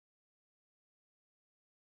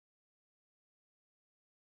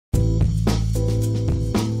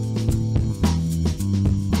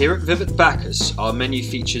Here at Vivat Bacchus, our menu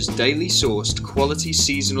features daily sourced, quality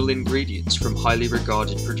seasonal ingredients from highly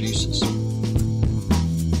regarded producers.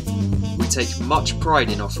 We take much pride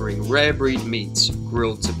in offering rare breed meats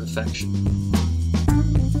grilled to perfection.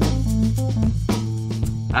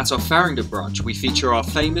 At our Farringdon branch, we feature our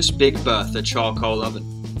famous big-Bertha charcoal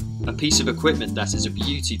oven, a piece of equipment that is a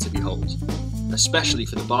beauty to behold, especially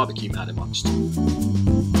for the barbecue man amongst you.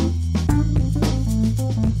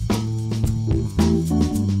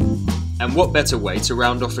 And what better way to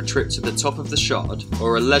round off a trip to the top of the Shard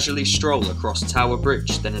or a leisurely stroll across Tower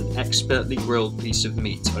Bridge than an expertly grilled piece of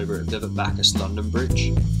meat over at Vivat Bacchus London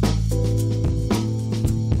Bridge?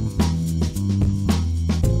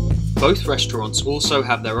 Both restaurants also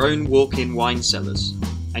have their own walk-in wine cellars,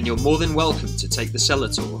 and you're more than welcome to take the cellar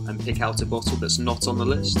tour and pick out a bottle that's not on the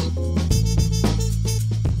list.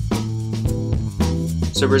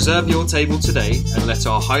 So reserve your table today and let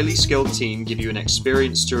our highly skilled team give you an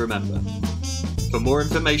experience to remember. For more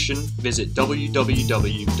information, visit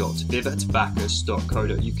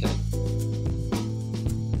www.vivatbacchus.co.uk.